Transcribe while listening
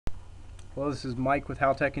Well, this is Mike with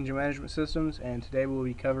Haltech Engine Management Systems, and today we'll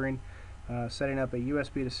be covering setting up a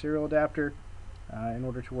USB to serial adapter in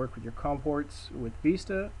order to work with your COM ports with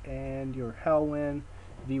Vista and your Halwin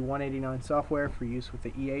V189 software for use with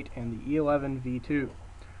the E8 and the E11v2.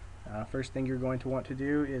 First thing you're going to want to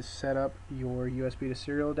do is set up your USB to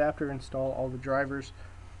serial adapter, install all the drivers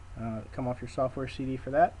that come off your software CD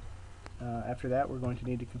for that. After that, we're going to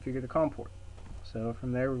need to configure the COM port. So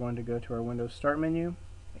from there, we're going to go to our Windows Start menu,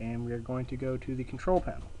 and we are going to go to the control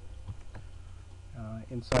panel.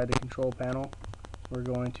 Inside the control panel, we're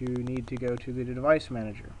going to need to go to the device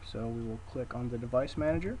manager. So we will click on the device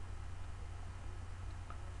manager,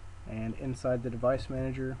 and inside the device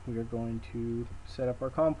manager we are going to set up our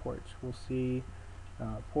COM ports. We'll see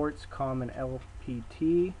ports, COM, and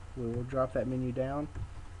LPT. We will drop that menu down.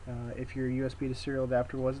 If your USB to serial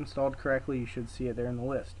adapter was installed correctly, you should see it there in the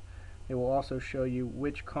list. It will also show you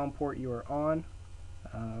which COM port you are on.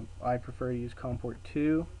 I prefer to use COM port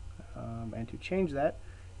 2, and to change that,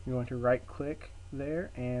 you're going to right click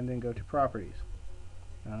there and then go to properties.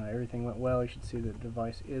 Everything went well. You should see that the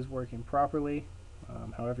device is working properly.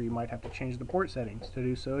 However, you might have to change the port settings. To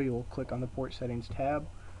do so, you'll click on the port settings tab.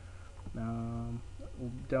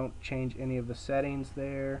 Don't change any of the settings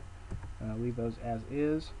there. Leave those as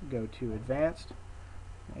is. Go to advanced,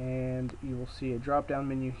 and you will see a drop down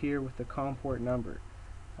menu here with the COM port number.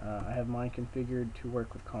 I have mine configured to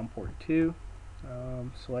work with COM port 2.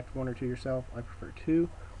 Select one or two yourself. I prefer 2.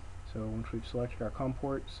 So once we've selected our COM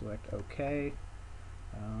port, select OK,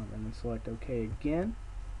 and then select OK again.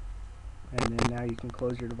 And then now you can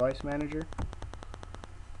close your device manager,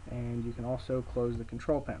 and you can also close the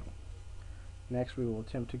control panel. Next, we will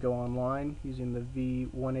attempt to go online using the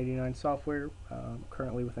V189 software,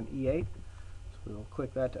 currently with an E8. So we will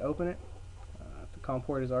click that to open it. If the COM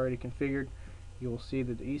port is already configured, you will see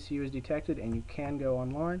that the ECU is detected and you can go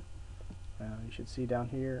online. You should see down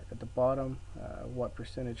here at the bottom what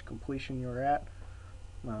percentage completion you're at.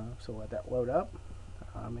 So let that load up,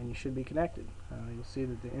 and you should be connected. You'll see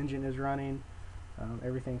that the engine is running,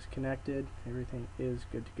 everything's connected, everything is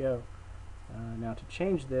good to go. Now to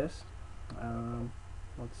change this,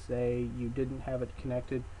 let's say you didn't have it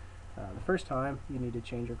connected the first time, you need to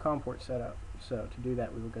change your COM port setup. So to do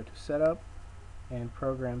that, we will go to Setup and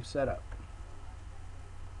Program Setup.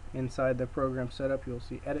 Inside the program setup, you'll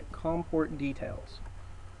see Edit COM port Details.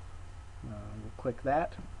 We'll click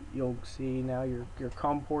that. You'll see now your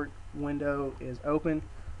COM port window is open.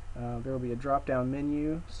 There will be a drop down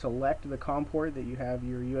menu. Select the COM port that you have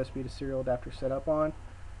your USB to serial adapter set up on.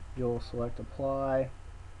 You'll select Apply,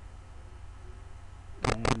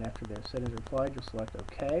 and after the settings are applied, you'll select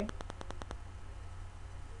OK,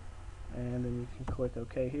 and then you can click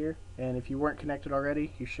OK here. And if you weren't connected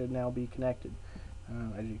already, you should now be connected.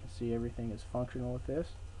 As you can see, everything is functional with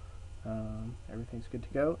this. Everything's good to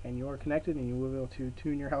go, and you are connected, and you will be able to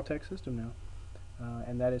tune your Haltech system now.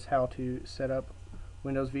 And that is how to set up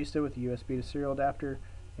Windows Vista with the USB to serial adapter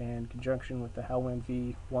in conjunction with the Halwin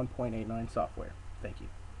V1.89 software. Thank you.